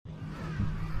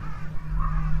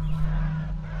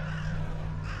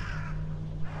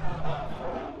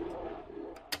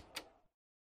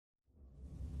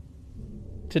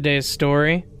Today's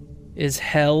story is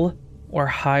Hell or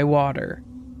High Water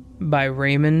by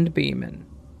Raymond Beeman.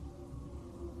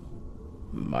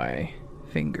 My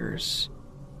fingers.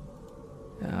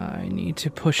 I need to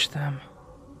push them.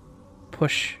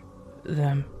 Push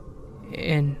them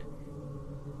in.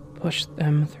 Push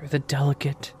them through the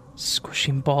delicate,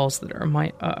 squishing balls that are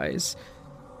my eyes.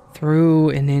 Through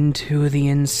and into the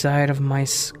inside of my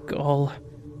skull.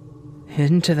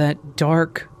 Into that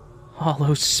dark,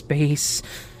 hollow space,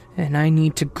 and I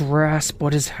need to grasp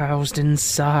what is housed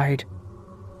inside.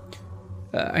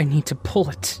 I need to pull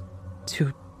it,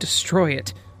 to destroy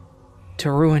it,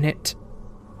 to ruin it.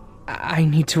 I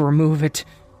need to remove it,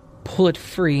 pull it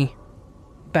free,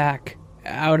 back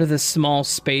out of the small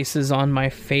spaces on my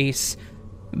face,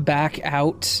 back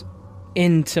out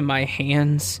into my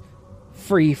hands,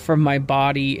 free from my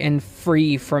body and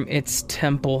free from its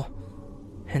temple.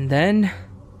 And then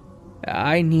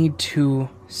I need to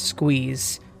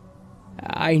squeeze.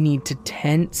 I need to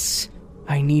tense.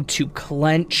 I need to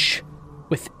clench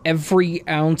with every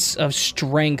ounce of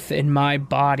strength in my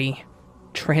body.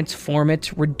 Transform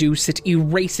it, reduce it,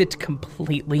 erase it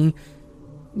completely.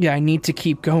 I need to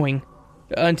keep going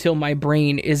until my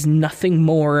brain is nothing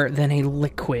more than a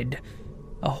liquid.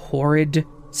 A horrid,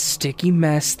 sticky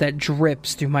mess that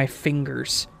drips through my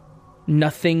fingers.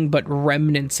 Nothing but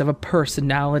remnants of a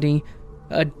personality.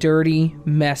 A dirty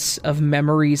mess of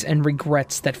memories and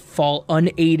regrets that fall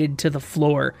unaided to the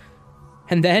floor.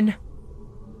 And then,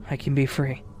 I can be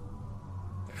free.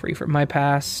 Free from my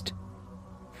past.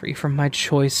 Free from my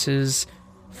choices.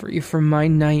 Free from my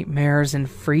nightmares. And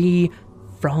free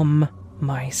from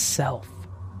myself.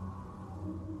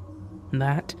 And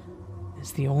that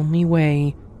is the only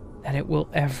way that it will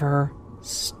ever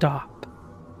stop.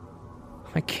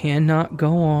 I cannot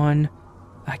go on.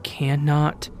 I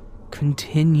cannot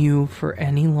continue for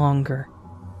any longer.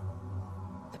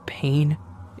 The pain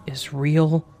is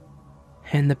real,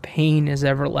 and the pain is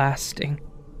everlasting.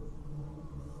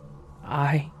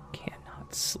 I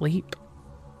cannot sleep.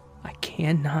 I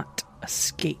cannot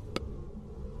escape.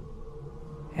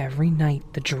 Every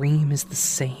night the dream is the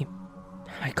same.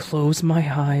 I close my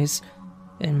eyes,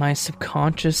 and my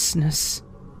subconsciousness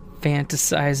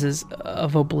fantasizes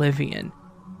of oblivion.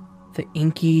 The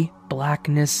inky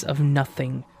blackness of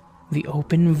nothing. The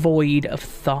open void of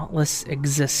thoughtless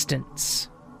existence.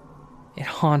 It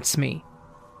haunts me.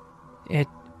 It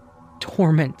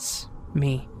torments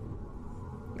me.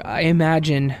 I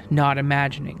imagine not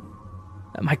imagining.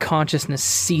 My consciousness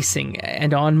ceasing,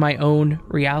 and on my own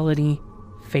reality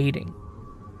fading.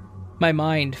 My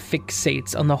mind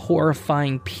fixates on the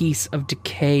horrifying peace of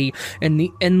decay and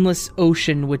the endless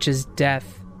ocean which is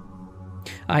death.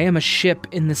 I am a ship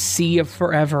in the sea of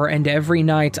forever, and every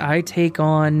night I take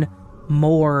on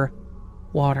more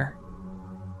water.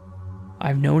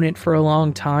 I've known it for a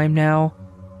long time now,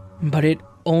 but it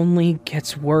only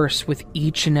gets worse with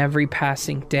each and every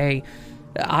passing day.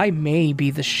 I may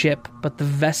be the ship, but the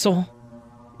vessel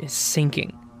is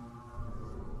sinking.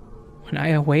 When I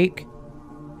awake,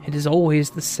 it is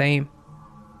always the same.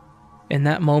 In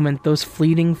that moment, those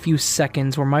fleeting few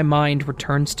seconds where my mind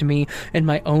returns to me and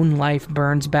my own life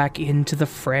burns back into the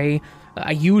fray,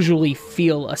 I usually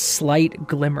feel a slight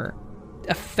glimmer,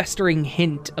 a festering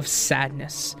hint of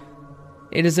sadness.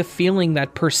 It is a feeling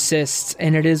that persists,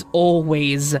 and it is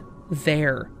always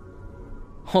there.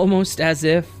 Almost as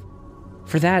if,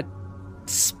 for that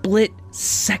split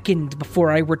second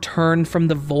before I return from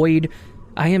the void,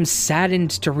 I am saddened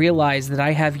to realize that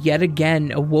I have yet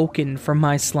again awoken from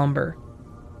my slumber.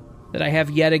 That I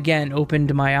have yet again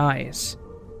opened my eyes.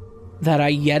 That I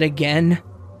yet again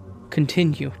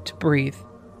continue to breathe.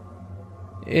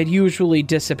 It usually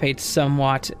dissipates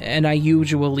somewhat, and I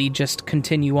usually just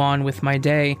continue on with my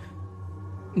day.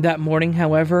 That morning,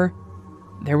 however,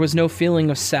 there was no feeling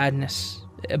of sadness,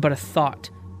 but a thought.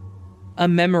 A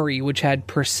memory which had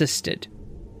persisted.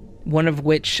 One of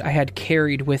which I had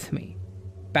carried with me.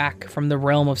 Back from the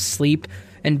realm of sleep,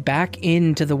 and back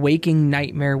into the waking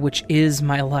nightmare which is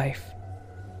my life.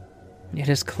 It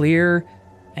is clear,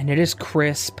 and it is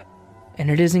crisp, and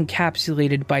it is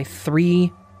encapsulated by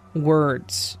 3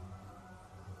 words.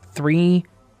 3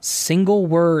 single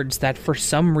words that for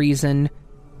some reason,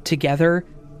 together,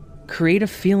 create a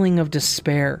feeling of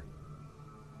despair.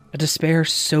 A despair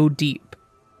so deep.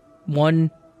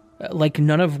 One like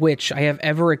none of which I have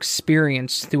ever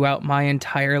experienced throughout my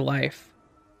entire life.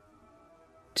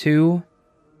 To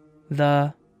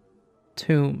the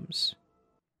tombs.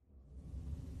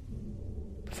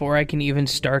 Before I can even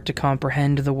start to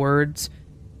comprehend the words,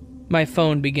 my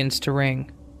phone begins to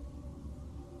ring.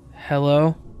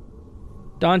 Hello?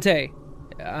 Dante,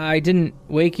 I didn't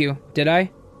wake you, did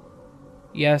I?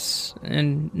 Yes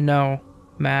and no,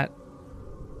 Matt.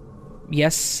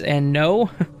 Yes and no?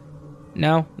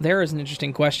 Now, there is an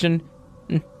interesting question.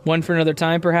 One for another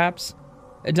time, perhaps?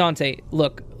 Dante,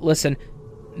 look, listen.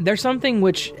 There's something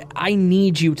which I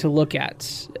need you to look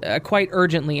at. Quite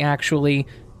urgently, actually.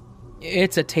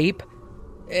 It's a tape.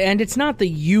 And it's not the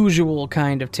usual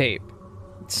kind of tape.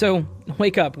 So,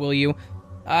 wake up, will you?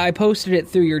 I posted it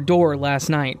through your door last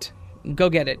night. Go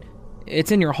get it.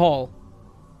 It's in your hall.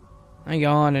 I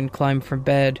yawn and climb from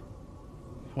bed.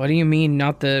 What do you mean,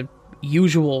 not the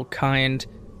usual kind?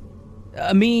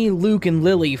 Me, Luke, and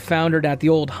Lily found it at the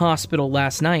old hospital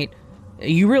last night.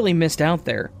 You really missed out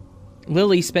there.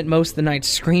 Lily spent most of the night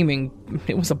screaming.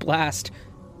 It was a blast.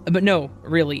 But no,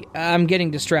 really, I'm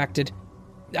getting distracted.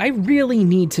 I really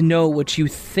need to know what you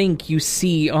think you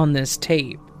see on this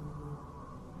tape.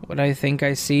 What I think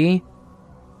I see?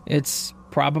 It's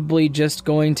probably just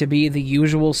going to be the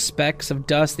usual specks of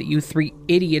dust that you three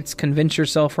idiots convince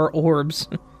yourself are orbs.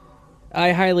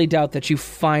 I highly doubt that you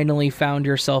finally found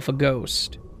yourself a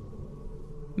ghost.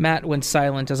 Matt went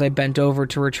silent as I bent over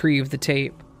to retrieve the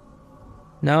tape.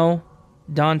 No,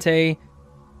 Dante,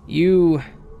 you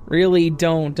really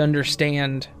don't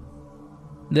understand.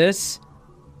 This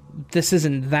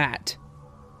isn't that.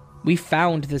 We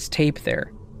found this tape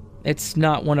there. It's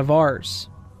not one of ours.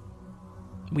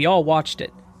 We all watched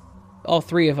it. All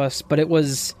three of us, but it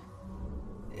was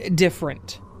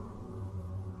different.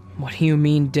 What do you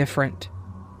mean different?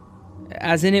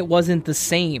 As in it wasn't the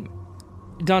same.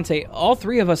 Dante, all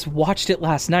three of us watched it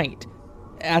last night,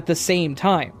 at the same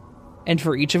time. And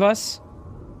for each of us,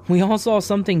 we all saw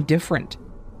something different.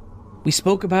 We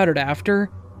spoke about it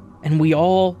after, and we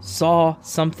all saw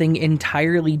something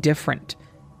entirely different.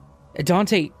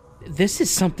 Dante, this is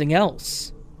something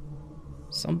else.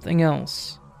 Something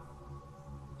else.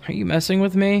 Are you messing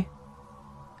with me?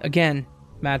 Again,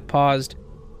 Matt paused.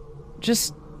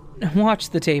 Just watch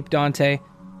the tape, Dante,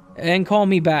 and call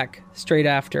me back straight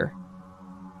after.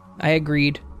 I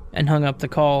agreed and hung up the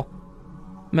call.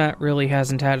 Matt really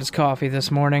hasn't had his coffee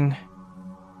this morning.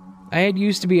 I had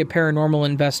used to be a paranormal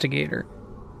investigator.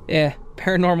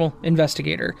 Paranormal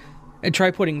investigator. Try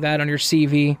putting that on your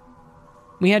CV.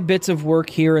 We had bits of work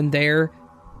here and there.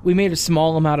 We made a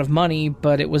small amount of money,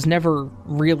 but it was never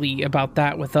really about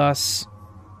that with us.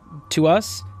 To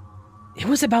us, it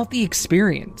was about the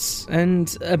experience,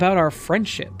 and about our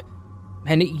friendship.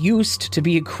 And it used to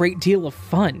be a great deal of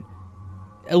fun.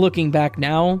 Looking back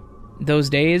now, those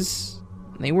days,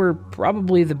 they were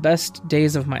probably the best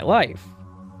days of my life.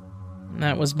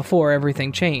 That was before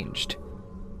everything changed.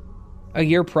 A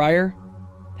year prior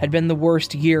had been the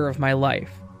worst year of my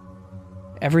life.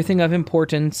 Everything of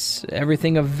importance,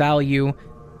 everything of value,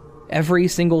 every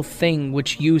single thing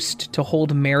which used to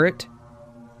hold merit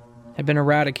had been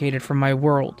eradicated from my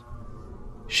world,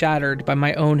 shattered by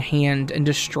my own hand and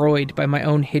destroyed by my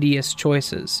own hideous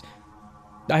choices.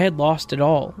 I had lost it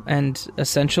all, and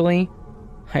essentially,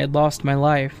 I had lost my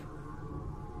life.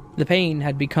 The pain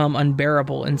had become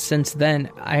unbearable, and since then,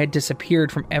 I had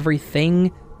disappeared from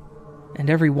everything and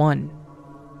everyone.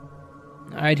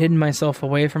 I had hidden myself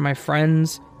away from my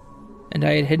friends, and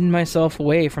I had hidden myself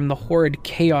away from the horrid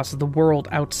chaos of the world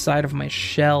outside of my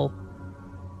shell.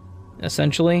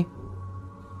 Essentially,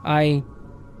 I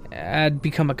had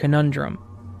become a conundrum,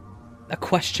 a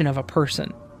question of a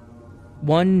person.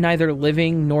 One neither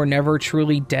living nor never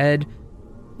truly dead.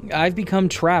 I've become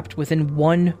trapped within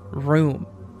one room,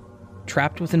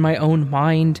 trapped within my own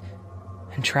mind,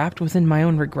 and trapped within my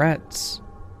own regrets.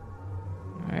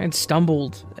 I had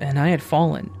stumbled, and I had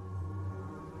fallen.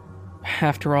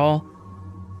 After all,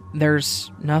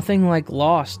 there's nothing like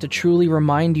loss to truly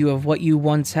remind you of what you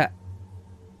once had.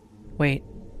 Wait.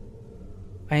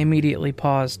 I immediately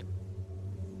paused.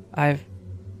 I've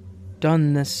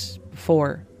done this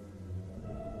before.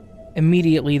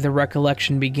 Immediately, the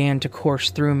recollection began to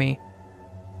course through me.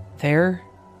 There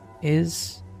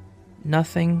is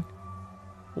nothing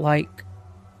like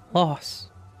loss.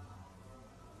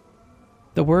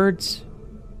 The words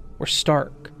were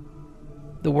stark.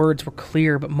 The words were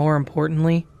clear, but more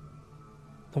importantly,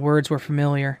 the words were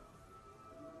familiar.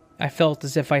 I felt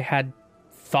as if I had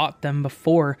thought them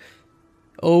before,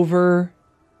 over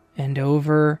and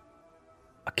over,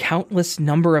 a countless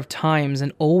number of times,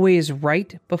 and always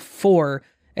right before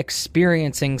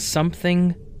experiencing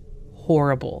something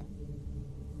horrible.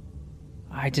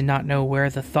 I did not know where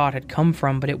the thought had come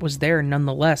from, but it was there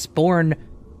nonetheless, born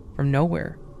from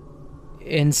nowhere.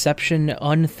 Inception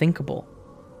unthinkable.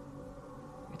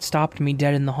 It stopped me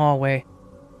dead in the hallway,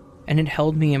 and it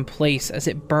held me in place as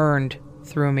it burned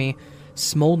through me,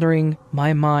 smoldering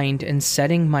my mind and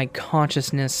setting my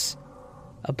consciousness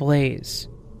ablaze.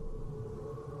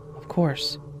 Of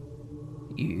course.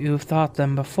 You've thought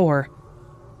them before.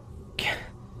 Get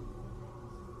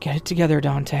it together,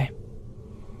 Dante.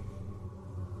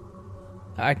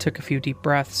 I took a few deep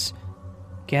breaths.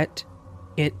 Get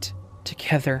it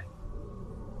together.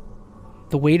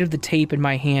 The weight of the tape in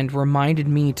my hand reminded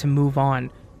me to move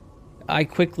on. I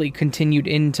quickly continued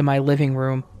into my living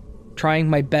room, trying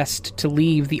my best to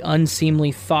leave the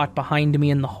unseemly thought behind me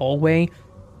in the hallway,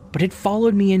 but it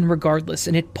followed me in regardless,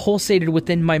 and it pulsated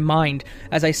within my mind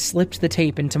as I slipped the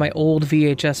tape into my old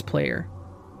VHS player.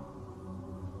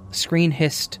 The screen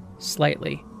hissed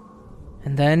slightly,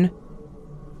 and then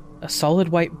a solid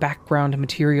white background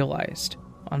materialized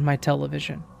on my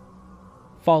television,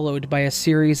 followed by a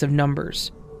series of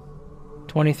numbers: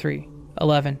 23,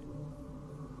 11,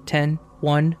 10,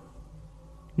 1,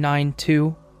 9,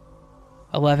 2,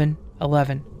 11,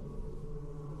 11.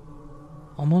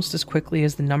 Almost as quickly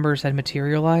as the numbers had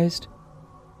materialized,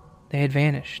 they had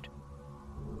vanished,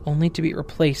 only to be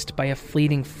replaced by a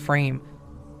fleeting frame,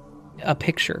 a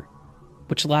picture,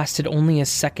 which lasted only a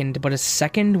second, but a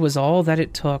second was all that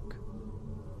it took.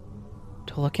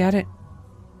 To look at it,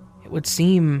 it would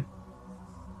seem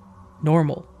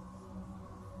normal.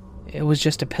 It was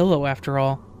just a pillow after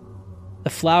all. The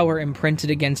flower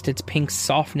imprinted against its pink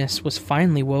softness was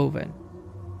finely woven,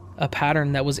 a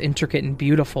pattern that was intricate and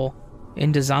beautiful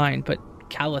in design, but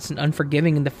callous and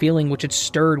unforgiving in the feeling which it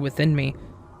stirred within me.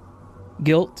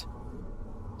 Guilt,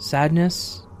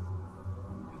 sadness,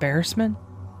 embarrassment.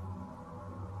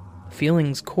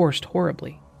 Feelings coursed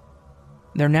horribly,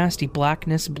 their nasty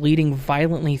blackness bleeding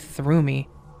violently through me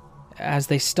as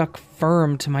they stuck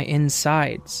firm to my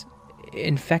insides,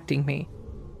 infecting me,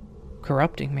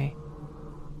 corrupting me.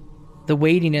 The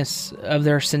weightiness of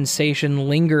their sensation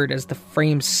lingered as the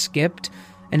frame skipped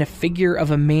and a figure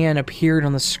of a man appeared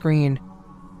on the screen.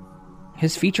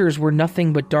 His features were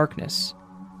nothing but darkness,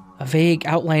 a vague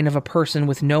outline of a person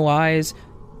with no eyes,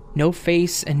 no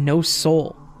face, and no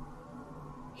soul.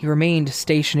 He remained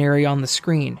stationary on the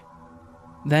screen.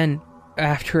 Then,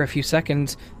 after a few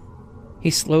seconds, he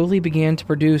slowly began to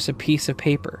produce a piece of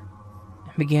paper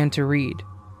and began to read.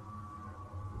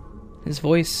 His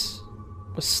voice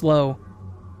was slow,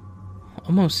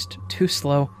 almost too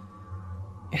slow.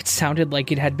 It sounded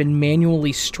like it had been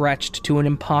manually stretched to an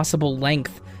impossible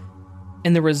length,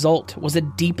 and the result was a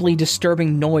deeply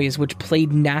disturbing noise which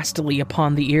played nastily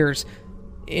upon the ears.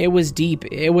 It was deep,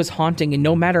 it was haunting, and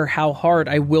no matter how hard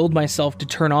I willed myself to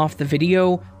turn off the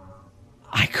video,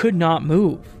 I could not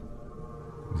move.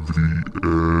 The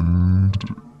end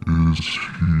is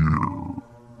here.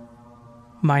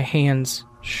 My hands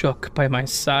shook by my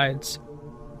sides.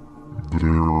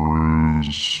 There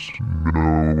is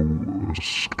no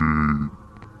escape.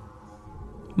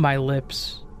 My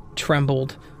lips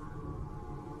trembled.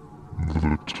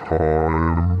 The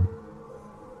time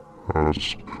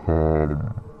has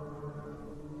come.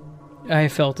 I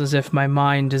felt as if my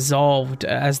mind dissolved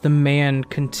as the man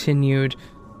continued.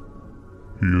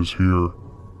 He is here.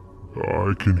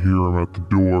 I can hear him at the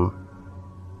door.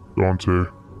 Dante,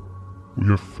 we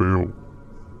have failed.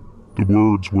 The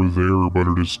words were there, but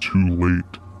it is too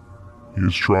late. He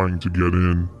is trying to get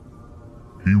in.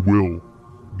 He will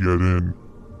get in.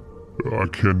 I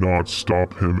cannot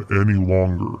stop him any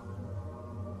longer.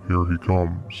 Here he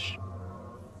comes.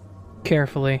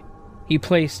 Carefully, he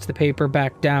placed the paper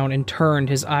back down and turned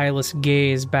his eyeless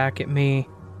gaze back at me.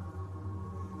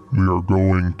 We are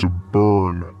going to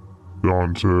burn,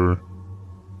 Dante.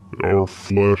 Our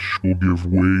flesh will give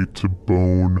way to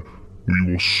bone.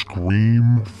 We will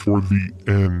scream for the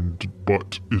end,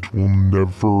 but it will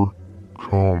never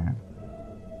come.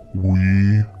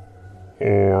 We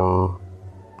are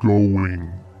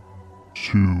going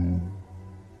to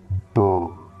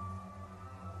burn.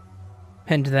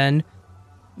 And then,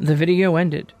 the video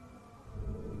ended.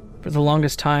 For the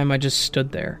longest time, I just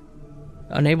stood there,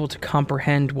 unable to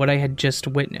comprehend what I had just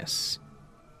witnessed.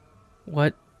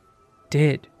 What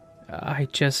did I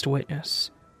just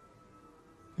witness?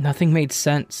 Nothing made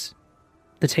sense.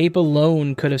 The tape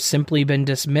alone could have simply been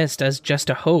dismissed as just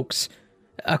a hoax,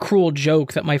 a cruel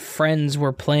joke that my friends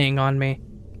were playing on me,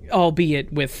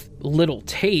 albeit with little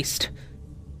taste.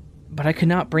 But I could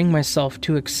not bring myself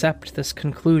to accept this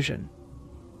conclusion.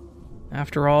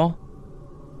 After all,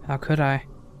 how could I?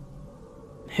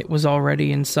 It was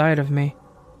already inside of me,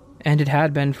 and it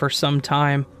had been for some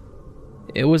time.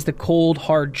 It was the cold,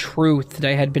 hard truth that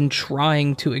I had been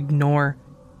trying to ignore,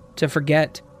 to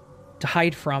forget, to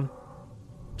hide from.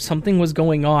 Something was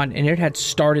going on, and it had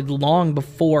started long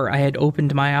before I had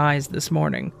opened my eyes this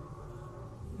morning.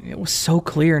 It was so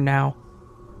clear now,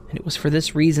 And it was for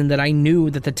this reason that I knew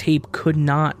that the tape could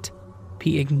not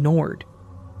be ignored.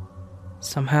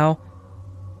 Somehow,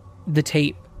 the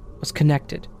tape was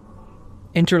connected,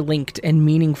 interlinked and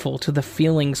meaningful to the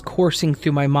feelings coursing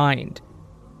through my mind,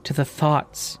 to the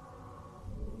thoughts,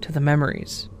 to the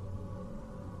memories.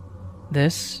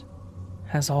 This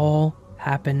has all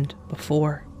happened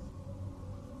before.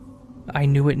 I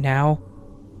knew it now,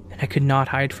 and I could not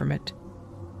hide from it.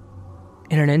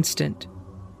 In an instant,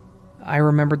 I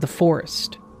remembered the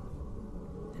forest,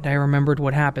 and I remembered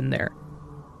what happened there.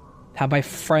 How my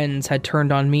friends had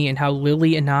turned on me and how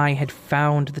Lily and I had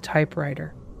found the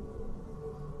typewriter.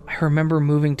 I remember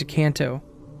moving to Kanto,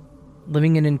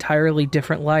 living an entirely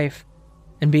different life,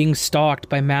 and being stalked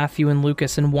by Matthew and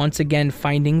Lucas and once again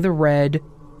finding the red,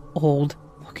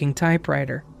 old-looking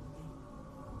typewriter.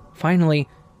 Finally,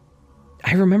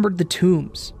 I remembered the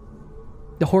tombs,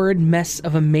 the horrid mess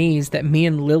of a maze that me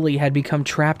and Lily had become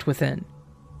trapped within.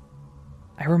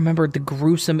 I remembered the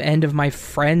gruesome end of my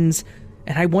friends,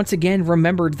 and I once again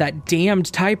remembered that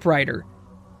damned typewriter.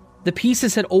 The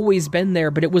pieces had always been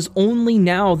there, but it was only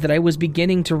now that I was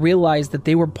beginning to realize that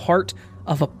they were part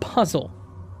of a puzzle.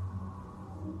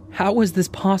 How was this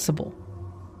possible?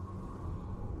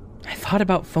 I thought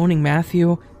about phoning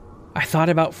Matthew. I thought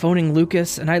about phoning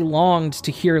Lucas, and I longed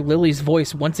to hear Lily's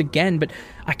voice once again, but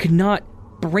I could not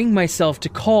bring myself to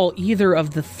call either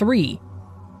of the three.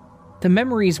 The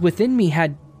memories within me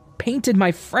had painted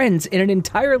my friends in an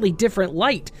entirely different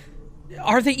light.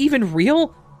 Are they even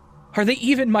real? Are they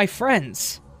even my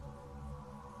friends?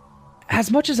 As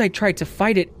much as I tried to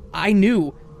fight it, I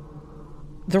knew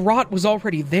the rot was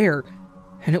already there,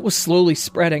 and it was slowly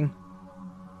spreading.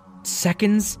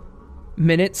 Seconds,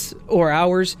 minutes, or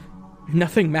hours,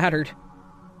 nothing mattered.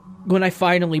 When I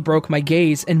finally broke my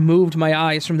gaze and moved my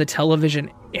eyes from the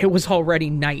television, it was already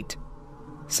night.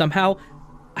 Somehow,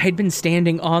 I had been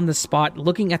standing on the spot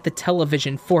looking at the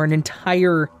television for an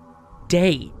entire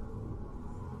day.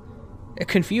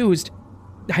 Confused,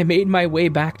 I made my way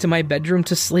back to my bedroom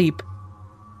to sleep.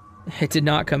 It did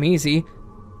not come easy.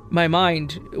 My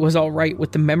mind was all right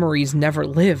with the memories never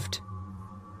lived.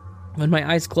 When my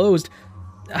eyes closed,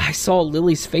 I saw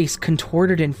Lily's face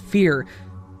contorted in fear.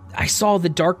 I saw the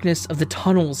darkness of the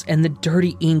tunnels and the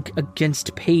dirty ink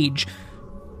against page,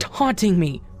 taunting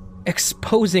me,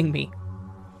 exposing me.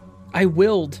 I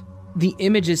willed the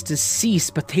images to cease,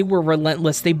 but they were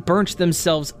relentless. They burnt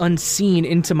themselves unseen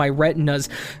into my retinas,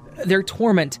 their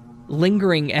torment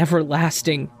lingering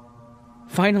everlasting.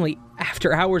 Finally,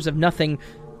 after hours of nothing,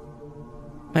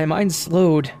 my mind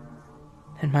slowed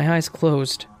and my eyes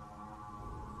closed.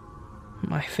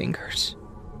 My fingers.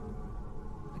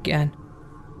 Again,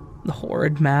 the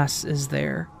horrid mass is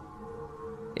there.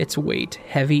 Its weight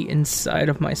heavy inside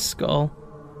of my skull.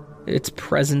 Its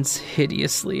presence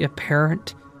hideously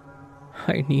apparent.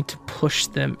 I need to push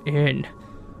them in,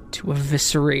 to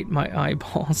eviscerate my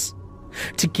eyeballs,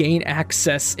 to gain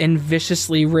access and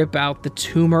viciously rip out the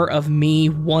tumor of me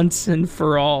once and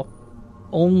for all.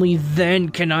 Only then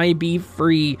can I be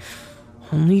free.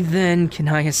 Only then can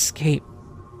I escape.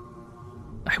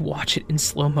 I watch it in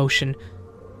slow motion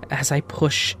as I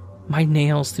push my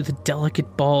nails through the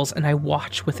delicate balls, and I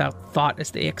watch without thought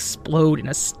as they explode in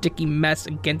a sticky mess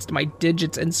against my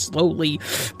digits, and slowly,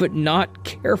 but not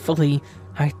carefully,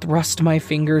 I thrust my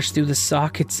fingers through the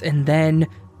sockets, and then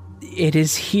it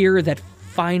is here that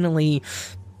finally,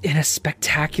 in a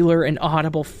spectacular and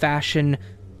audible fashion,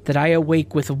 that I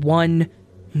awake with one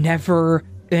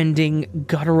never-ending,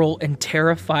 guttural, and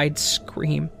terrified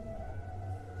scream.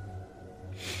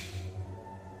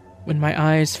 When my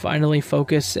eyes finally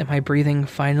focus and my breathing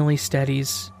finally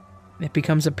steadies, it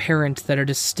becomes apparent that it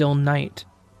is still night.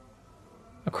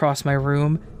 Across my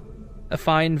room, a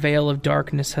fine veil of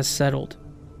darkness has settled,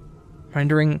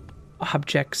 rendering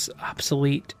objects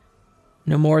obsolete,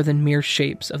 no more than mere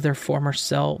shapes of their former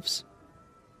selves.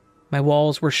 My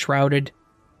walls were shrouded,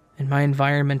 and my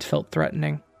environment felt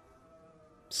threatening.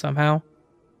 Somehow,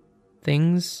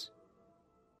 things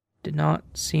did not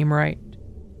seem right.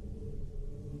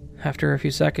 After a few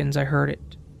seconds, I heard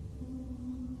it.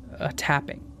 A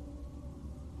tapping.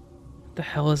 What the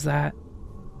hell is that?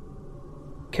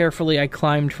 Carefully, I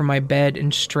climbed from my bed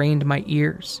and strained my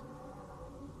ears.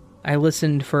 I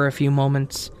listened for a few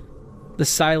moments, the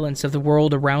silence of the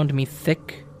world around me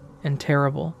thick and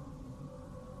terrible.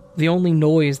 The only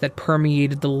noise that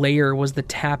permeated the lair was the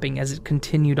tapping as it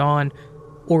continued on,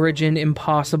 origin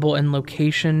impossible and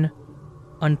location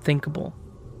unthinkable.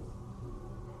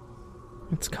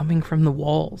 It's coming from the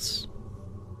walls.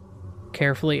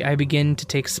 Carefully, I begin to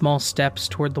take small steps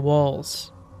toward the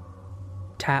walls.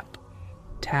 Tap,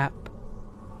 tap.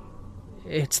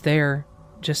 It's there,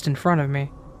 just in front of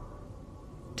me.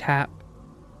 Tap,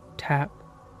 tap.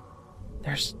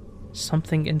 There's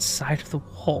something inside of the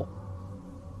wall.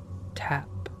 Tap,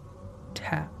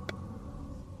 tap.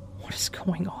 What is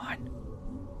going on?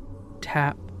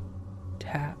 Tap,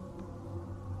 tap.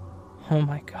 Oh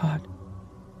my God.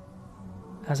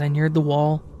 As I neared the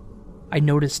wall, I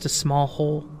noticed a small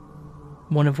hole,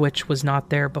 one of which was not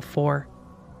there before.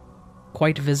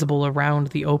 Quite visible around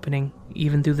the opening,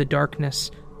 even through the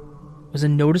darkness, was a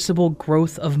noticeable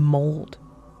growth of mold.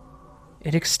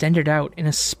 It extended out in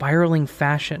a spiraling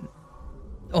fashion,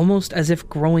 almost as if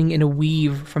growing in a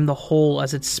weave from the hole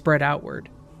as it spread outward,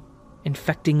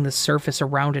 infecting the surface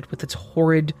around it with its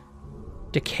horrid,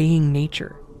 decaying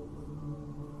nature.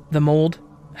 The mold,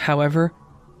 however,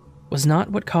 was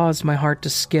not what caused my heart to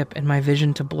skip and my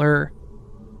vision to blur.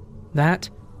 That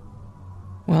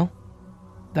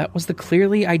was the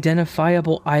clearly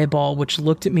identifiable eyeball which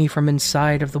looked at me from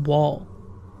inside of the wall.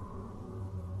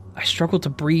 I struggled to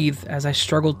breathe as I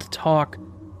struggled to talk.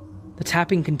 The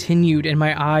tapping continued and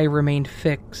my eye remained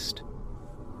fixed.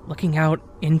 Looking out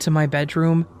into my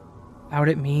bedroom, out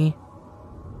at me,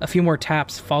 a few more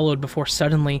taps followed before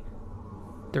suddenly,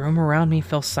 the room around me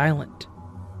fell silent,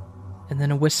 and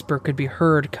then a whisper could be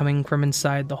heard coming from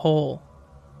inside the hole.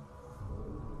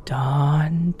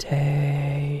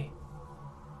 Dante.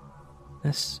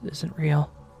 This isn't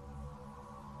real.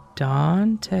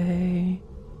 Dante.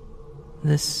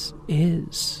 This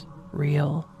is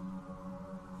real.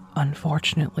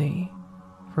 Unfortunately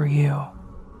for you.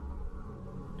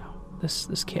 No,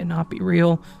 this cannot be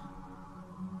real.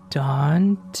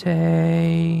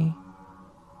 Dante.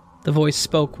 The voice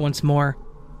spoke once more,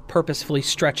 purposefully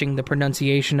stretching the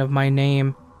pronunciation of my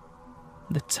name.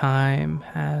 The time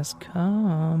has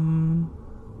come.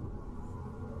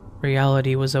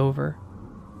 Reality was over.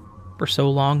 For so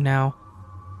long now,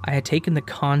 I had taken the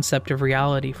concept of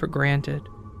reality for granted.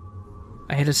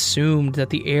 I had assumed that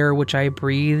the air which I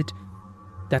breathed,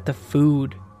 that the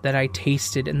food that I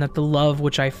tasted, and that the love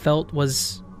which I felt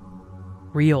was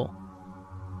real.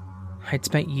 I'd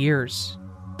spent years,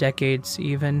 decades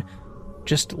even,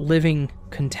 just living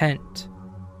content,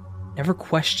 never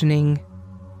questioning,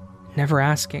 never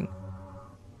asking.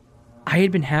 I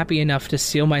had been happy enough to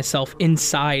seal myself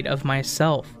inside of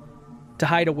myself, to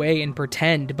hide away and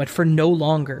pretend, but for no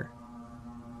longer.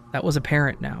 That was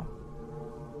apparent now.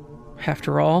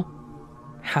 After all,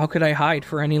 how could I hide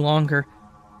for any longer?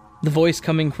 The voice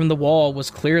coming from the wall was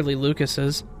clearly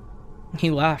Lucas's. He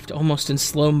laughed almost in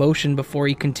slow motion before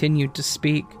he continued to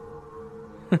speak.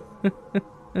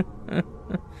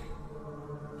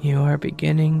 You are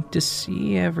beginning to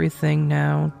see everything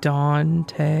now,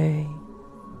 Dante.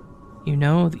 You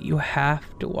know that you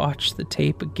have to watch the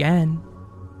tape again.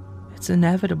 It's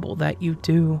inevitable that you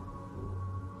do.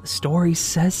 The story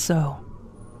says so.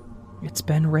 It's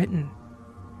been written.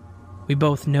 We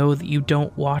both know that you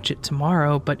don't watch it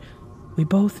tomorrow, but we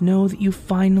both know that you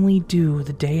finally do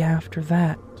the day after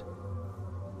that.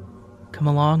 Come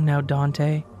along now,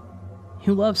 Dante.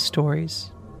 You love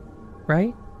stories,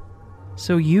 right?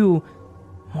 So you,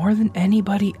 more than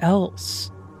anybody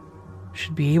else,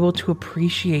 should be able to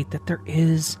appreciate that there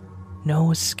is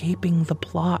no escaping the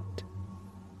plot.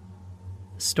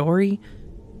 The story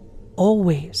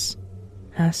always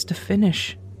has to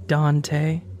finish,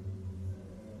 Dante.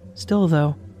 Still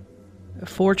though,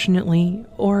 fortunately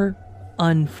or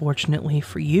unfortunately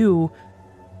for you,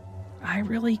 I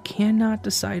really cannot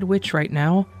decide which right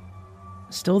now.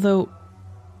 Still though,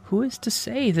 who is to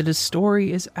say that a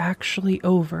story is actually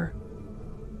over,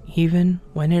 even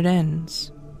when it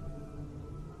ends?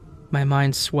 My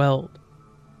mind swelled,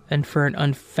 and for an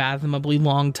unfathomably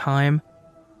long time,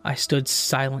 I stood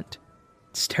silent,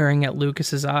 staring at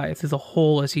Lucas's eye through the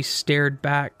hole as he stared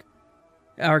back,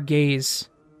 our gaze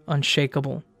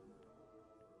unshakable.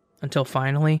 Until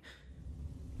finally,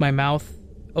 my mouth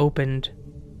opened,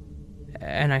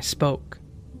 and I spoke.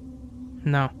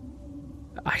 No,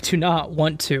 I do not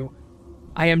want to.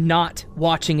 I am not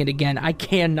watching it again. I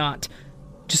cannot.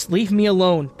 Just leave me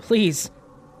alone, please.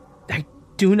 I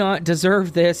do not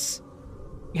deserve this.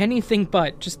 Anything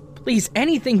but, just please,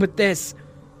 anything but this.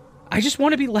 I just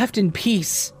want to be left in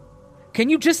peace. Can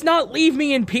you just not leave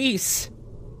me in peace?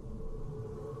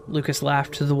 Lucas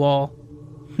laughed to the wall.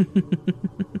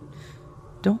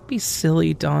 Don't be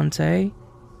silly, Dante.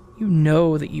 You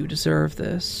know that you deserve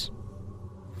this.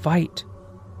 Fight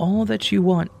all that you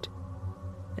want.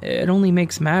 It only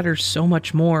makes matters so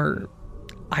much more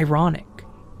ironic.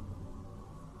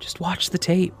 Just watch the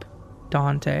tape,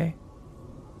 Dante.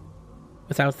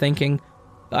 Without thinking,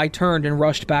 I turned and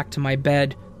rushed back to my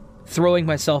bed, throwing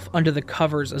myself under the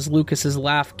covers as Lucas's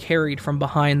laugh carried from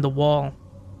behind the wall.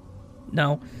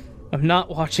 No, I'm not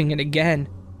watching it again.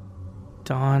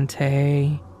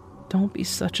 Dante, don't be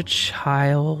such a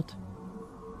child.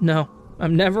 No,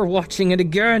 I'm never watching it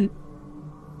again.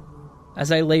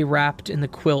 As I lay wrapped in the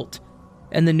quilt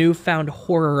and the newfound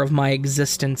horror of my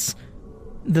existence,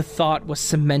 the thought was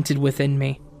cemented within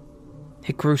me.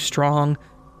 It grew strong,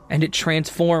 and it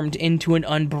transformed into an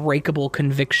unbreakable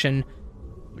conviction.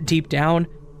 Deep down,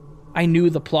 I knew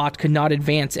the plot could not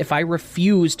advance if I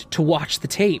refused to watch the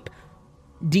tape.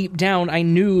 Deep down, I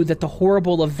knew that the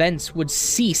horrible events would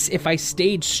cease if I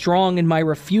stayed strong in my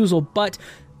refusal, but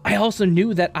I also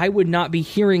knew that I would not be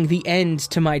hearing the end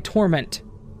to my torment.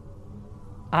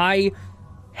 I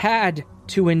had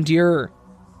to endure.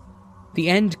 The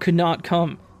end could not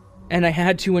come, and I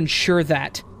had to ensure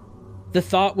that. The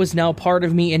thought was now part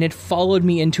of me, and it followed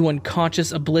me into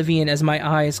unconscious oblivion as my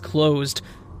eyes closed.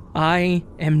 I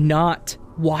am not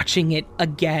watching it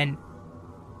again.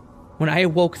 When I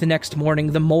awoke the next morning,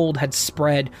 the mold had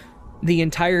spread. The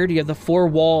entirety of the 4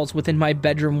 walls within my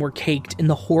bedroom were caked in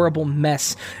the horrible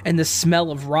mess, and the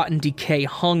smell of rotten decay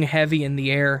hung heavy in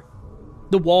the air.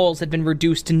 The walls had been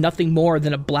reduced to nothing more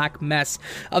than a black mess,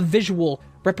 a visual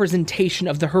representation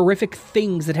of the horrific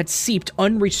things that had seeped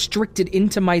unrestricted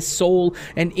into my soul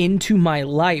and into my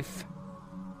life.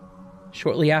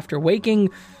 Shortly after waking,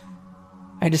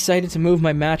 I decided to move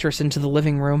my mattress into the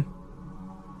living room.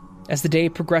 As the day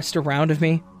progressed around of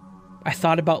me, I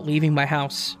thought about leaving my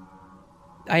house.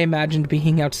 I imagined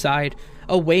being outside,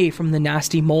 away from the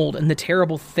nasty mold and the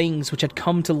terrible things which had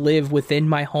come to live within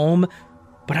my home,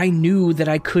 but I knew that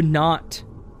I could not.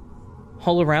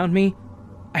 All around me,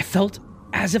 I felt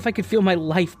as if I could feel my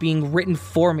life being written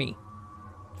for me.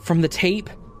 From the tape,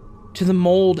 to the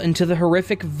mold, and to the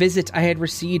horrific visit I had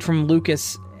received from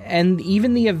Lucas, and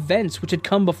even the events which had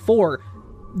come before,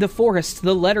 the forest,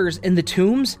 the letters, and the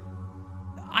tombs,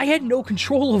 I had no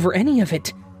control over any of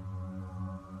it.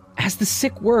 As the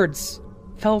sick words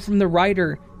fell from the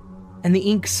writer and the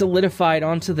ink solidified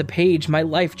onto the page, my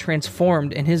life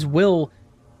transformed, and his will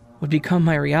would become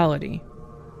my reality.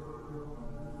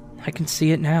 I can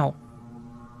see it now.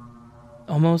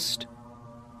 Almost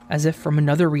as if from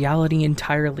another reality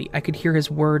entirely, I could hear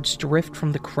his words drift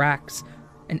from the cracks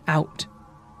and out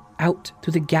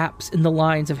through the gaps in the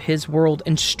lines of his world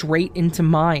and straight into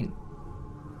mine.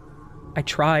 I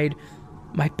tried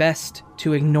my best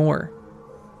to ignore.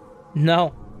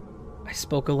 No, I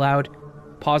spoke aloud,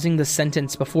 pausing the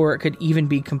sentence before it could even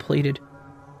be completed.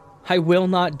 I will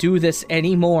not do this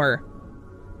anymore.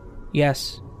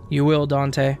 Yes, you will,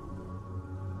 Dante.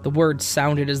 The words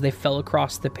sounded as they fell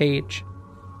across the page.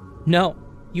 No,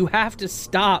 you have to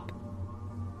stop.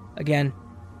 Again,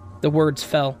 the words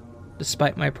fell,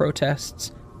 despite my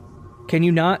protests. Can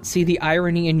you not see the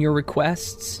irony in your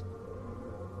requests?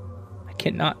 I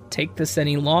cannot take this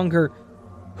any longer.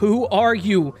 Who are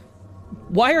you?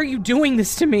 Why are you doing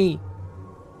this to me?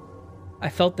 I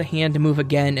felt the hand move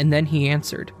again, and then he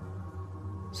answered.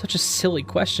 Such a silly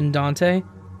question, Dante.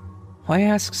 Why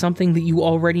ask something that you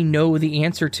already know the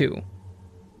answer to?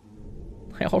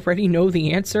 I already know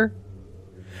the answer?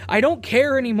 I don't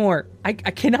care anymore. I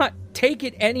cannot take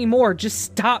it anymore. Just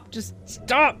stop. Just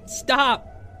stop.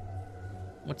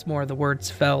 Once more, the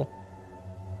words fell.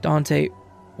 Dante,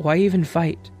 why even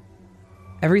fight?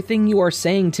 Everything you are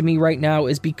saying to me right now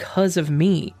is because of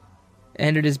me,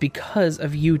 and it is because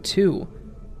of you too.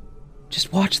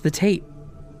 Just watch the tape.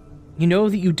 You know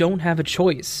that you don't have a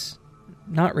choice.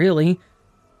 Not really.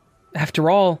 After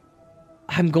all,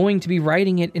 I'm going to be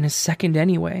writing it in a second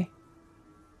anyway.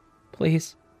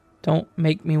 Please, don't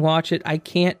make me watch it. I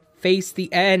can't face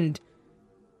the end.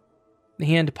 The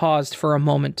hand paused for a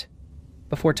moment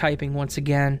before typing once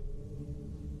again.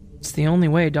 It's the only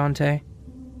way, Dante.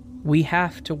 We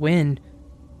have to win.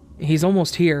 He's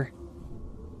almost here.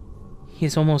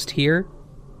 He's almost here?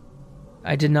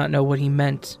 I did not know what he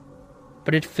meant,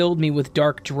 but it filled me with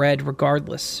dark dread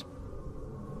regardless.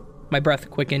 My breath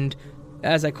quickened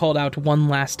as I called out one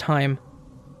last time.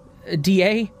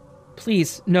 D.A.?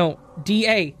 Please, no.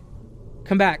 D.A.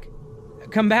 Come back.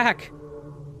 Come back.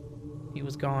 He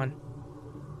was gone.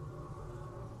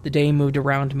 The day moved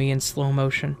around me in slow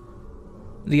motion.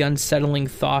 The unsettling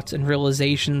thoughts and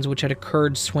realizations which had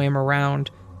occurred swam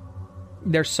around,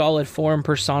 their solid form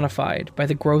personified by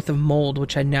the growth of mold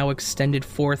which had now extended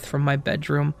forth from my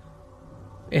bedroom.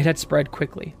 It had spread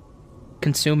quickly,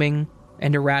 consuming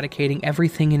and eradicating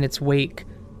everything in its wake.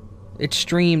 It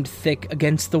streamed thick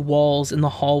against the walls in the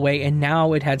hallway, and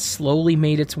now it had slowly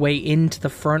made its way into the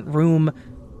front room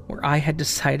where I had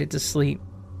decided to sleep.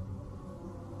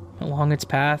 Along its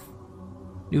path,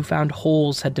 newfound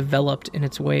holes had developed in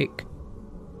its wake.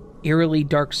 eerily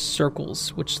dark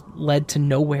circles which led to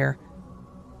nowhere,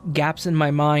 gaps in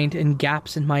my mind and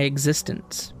gaps in my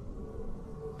existence.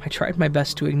 I tried my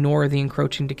best to ignore the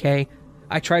encroaching decay.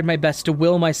 I tried my best to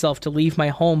will myself to leave my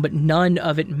home, but none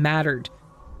of it mattered.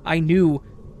 I knew,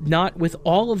 not with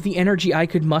all of the energy I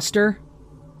could muster,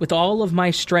 with all of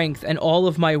my strength and all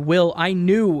of my will, I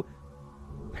knew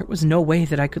there was no way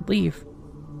that I could leave.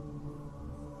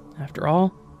 After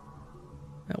all,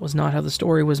 that was not how the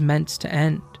story was meant to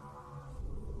end.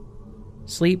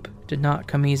 Sleep did not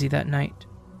come easy that night.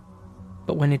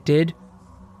 But when it did,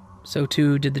 so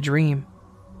too did the dream.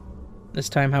 This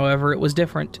time, however, it was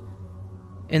different.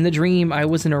 In the dream, I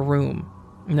was in a room.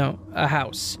 No, a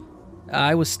house.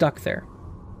 I was stuck there.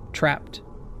 Trapped.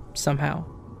 Somehow.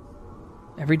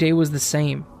 Every day was the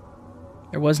same.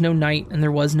 There was no night, and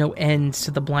there was no end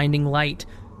to the blinding light,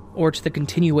 or to the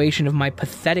continuation of my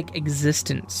pathetic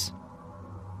existence.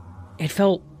 It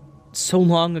felt so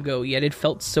long ago, yet it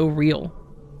felt so real.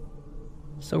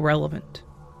 So relevant.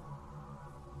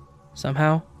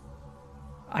 Somehow,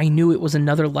 I knew it was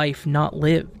another life not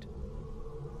lived.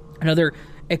 Another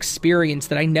experience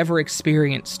that I never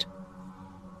experienced.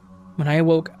 When I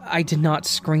awoke, I did not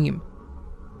scream.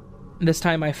 This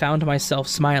time I found myself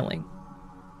smiling.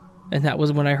 And that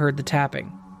was when I heard the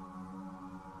tapping.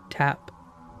 Tap,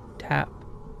 tap.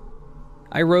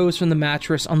 I rose from the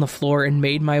mattress on the floor and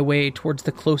made my way towards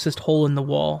the closest hole in the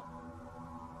wall.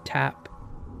 Tap,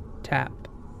 tap.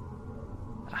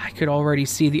 I could already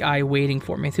see the eye waiting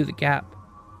for me through the gap.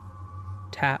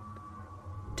 Tap,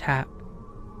 tap.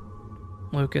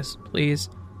 Lucas, please.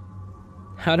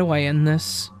 How do I end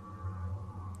this?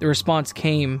 The response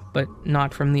came, but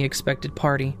not from the expected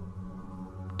party.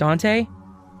 Dante?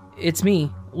 It's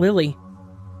me, Lily.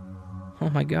 Oh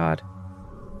my god.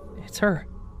 It's her.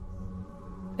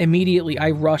 Immediately,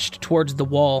 I rushed towards the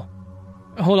wall.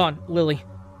 Hold on, Lily.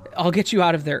 I'll get you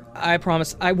out of there. I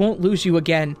promise. I won't lose you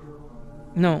again.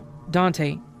 No,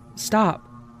 Dante, stop.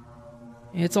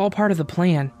 It's all part of the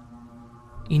plan.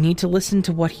 You need to listen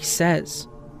to what he says.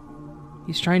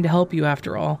 He's trying to help you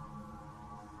after all.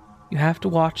 You have to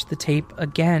watch the tape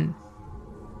again.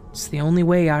 It's the only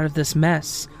way out of this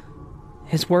mess.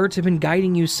 His words have been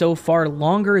guiding you so far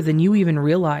longer than you even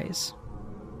realize.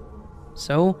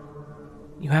 So,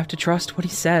 you have to trust what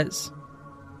he says.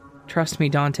 Trust me,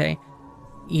 Dante.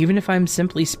 Even if I'm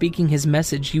simply speaking his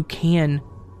message, you can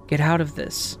get out of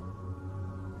this.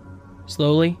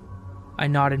 Slowly, I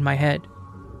nodded my head.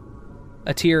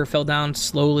 A tear fell down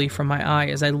slowly from my eye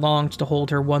as I longed to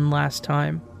hold her one last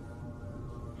time.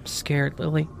 I'm scared,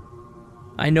 Lily.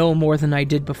 I know more than I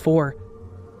did before.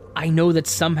 I know that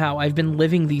somehow I've been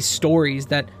living these stories,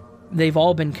 that they've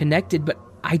all been connected, but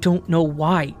I don't know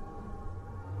why.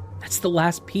 That's the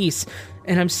last piece,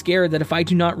 and I'm scared that if I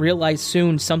do not realize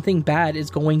soon, something bad is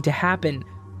going to happen.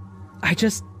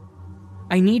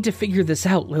 I need to figure this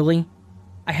out, Lily.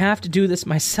 I have to do this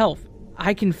myself.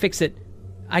 I can fix it.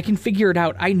 I can figure it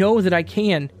out. I know that I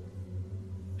can.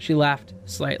 She laughed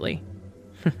slightly.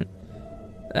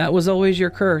 That was always your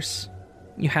curse.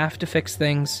 You have to fix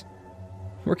things.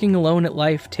 Working alone at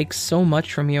life takes so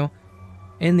much from you.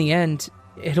 In the end,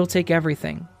 it'll take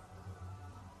everything.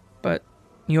 But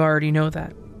you already know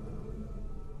that.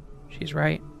 She's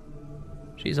right.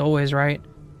 She's always right.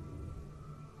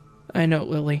 I know,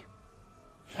 Lily.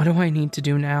 What do I need to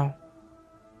do now?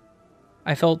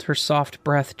 I felt her soft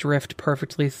breath drift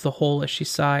perfectly through the hole as she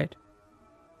sighed.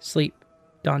 Sleep,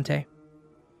 Dante.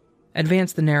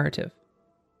 Advance the narrative.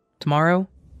 Tomorrow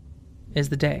is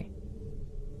the day.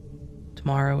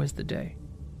 Tomorrow is the day.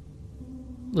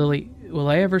 Lily, will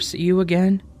I ever see you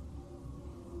again?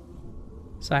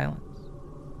 Silence.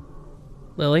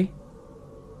 Lily?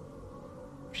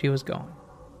 She was gone.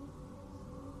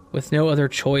 With no other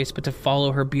choice but to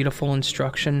follow her beautiful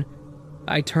instruction,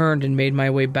 I turned and made my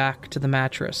way back to the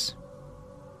mattress.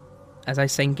 As I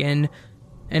sank in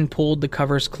and pulled the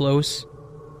covers close,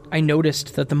 I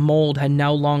noticed that the mold had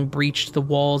now long breached the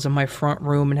walls of my front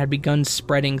room and had begun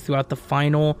spreading throughout the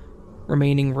final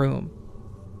remaining room.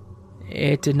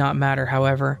 It did not matter,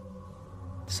 however.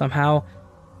 Somehow,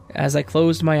 as I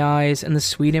closed my eyes and the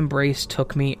sweet embrace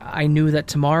took me, I knew that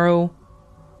tomorrow,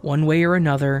 one way or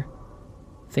another,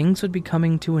 things would be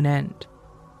coming to an end.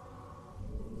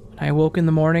 When I awoke in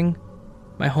the morning,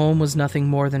 my home was nothing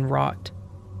more than rot.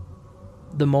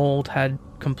 The mold had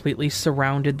completely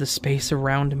surrounded the space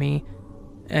around me,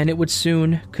 and it would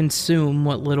soon consume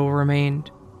what little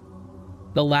remained.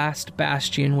 The last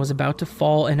bastion was about to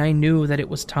fall, and I knew that it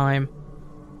was time.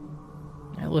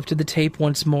 I lifted the tape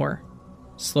once more,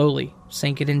 slowly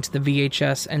sank it into the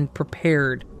VHS, and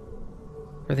prepared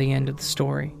for the end of the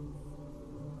story.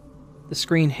 The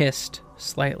screen hissed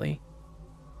slightly.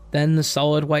 Then the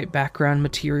solid white background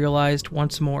materialized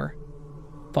once more,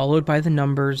 followed by the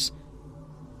numbers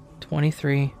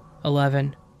 23,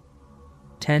 11,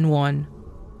 10, 1,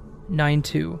 9,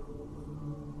 2,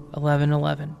 11,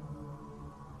 11.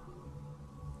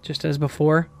 Just as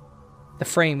before, the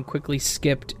frame quickly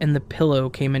skipped and the pillow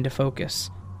came into focus.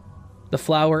 The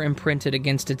flower imprinted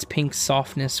against its pink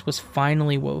softness was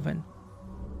finally woven.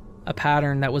 A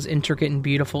pattern that was intricate and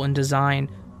beautiful in design,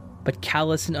 but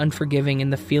callous and unforgiving in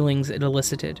the feelings it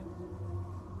elicited.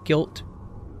 Guilt,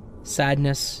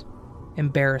 sadness,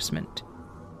 embarrassment.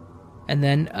 And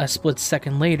then, a split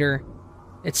second later,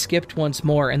 it skipped once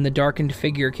more and the darkened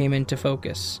figure came into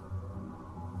focus.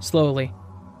 Slowly,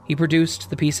 he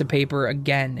produced the piece of paper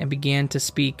again and began to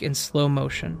speak in slow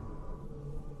motion.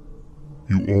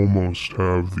 You almost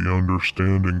have the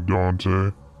understanding,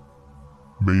 Dante.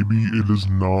 Maybe it is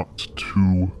not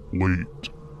too late.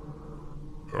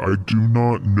 I do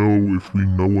not know if we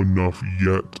know enough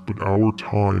yet, but our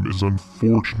time is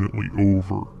unfortunately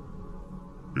over.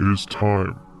 It is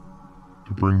time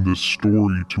to bring this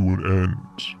story to an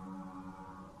end.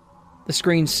 The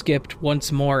screen skipped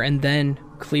once more and then,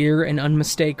 clear and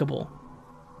unmistakable,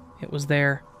 it was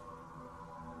there.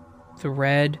 The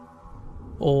red,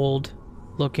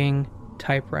 old-looking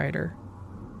typewriter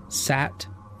sat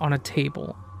on a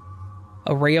table,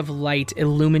 a ray of light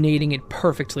illuminating it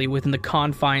perfectly within the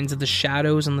confines of the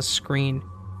shadows on the screen.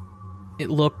 It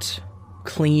looked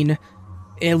clean,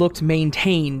 it looked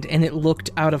maintained, and it looked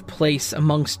out of place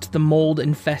amongst the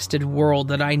mold-infested world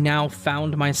that I now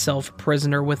found myself a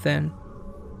prisoner within.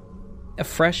 A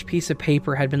fresh piece of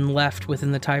paper had been left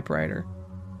within the typewriter.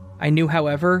 I knew,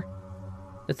 however,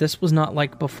 that this was not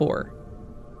like before.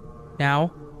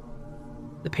 Now,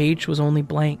 the page was only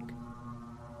blank.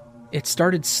 It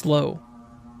started slow.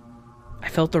 I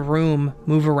felt the room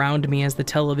move around me as the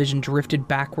television drifted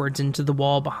backwards into the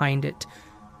wall behind it.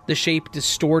 The shape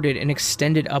distorted and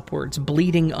extended upwards,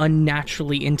 bleeding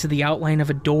unnaturally into the outline of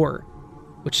a door,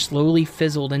 which slowly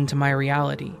fizzled into my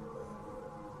reality.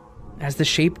 As the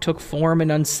shape took form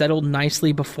and unsettled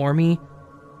nicely before me,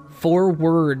 4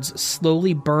 words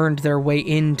slowly burned their way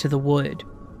into the wood.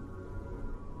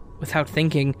 Without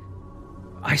thinking,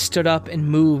 I stood up and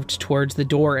moved towards the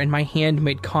door, and my hand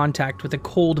made contact with the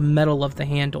cold metal of the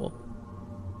handle.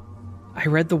 I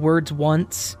read the words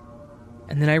once,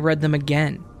 and then I read them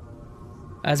again.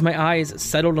 As my eyes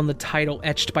settled on the title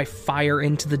etched by fire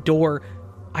into the door,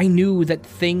 I knew that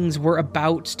things were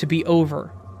about to be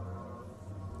over.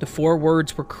 The 4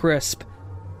 words were crisp,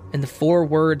 and the 4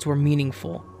 words were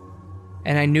meaningful,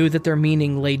 and I knew that their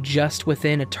meaning lay just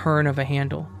within a turn of a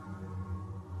handle.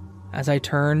 As I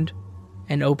turned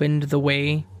and opened the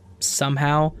way,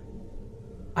 somehow,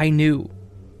 I knew,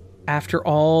 after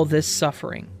all this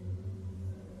suffering,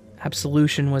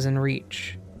 absolution was in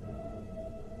reach.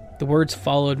 The words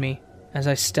followed me as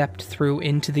I stepped through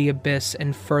into the abyss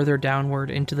and further downward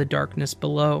into the darkness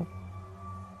below.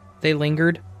 They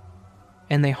lingered,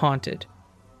 and they haunted,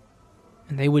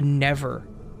 and they would never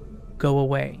go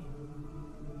away.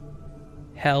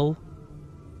 Hell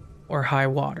or high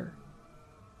water.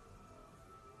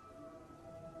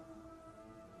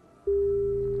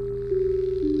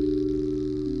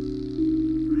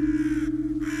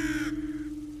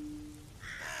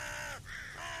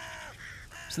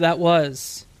 So that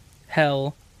was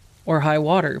Hell or High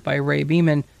Water by Ray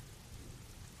Beeman.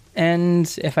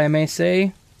 And, if I may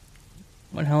say,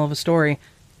 one hell of a story.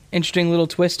 Interesting little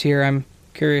twist here. I'm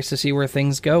curious to see where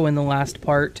things go in the last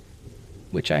part,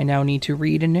 which I now need to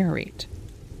read and narrate.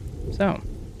 So,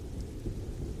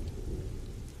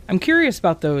 I'm curious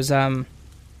about those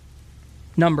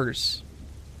numbers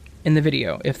in the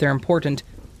video, if they're important.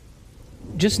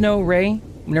 Just know, Ray,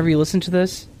 whenever you listen to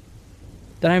this,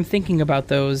 that I'm thinking about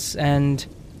those, and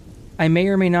I may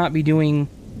or may not be doing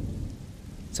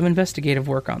some investigative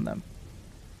work on them.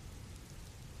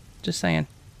 Just saying.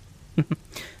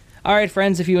 Alright,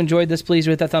 friends, if you enjoyed this, please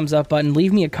hit that thumbs up button.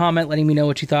 Leave me a comment letting me know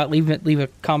what you thought. Leave a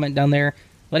comment down there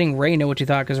letting Ray know what you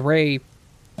thought, because Ray,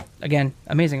 again,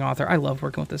 amazing author. I love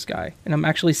working with this guy. And I'm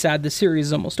actually sad this series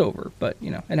is almost over, but, you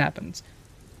know, it happens.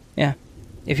 Yeah.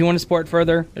 If you want to support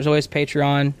further, there's always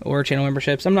Patreon or channel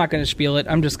memberships. I'm not going to spiel it.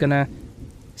 I'm just going to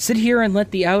sit here and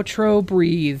let the outro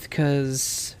breathe,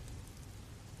 because,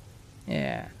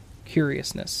 yeah,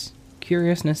 curiousness.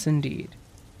 Curiousness indeed.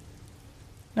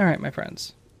 Alright, my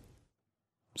friends.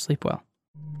 Sleep well.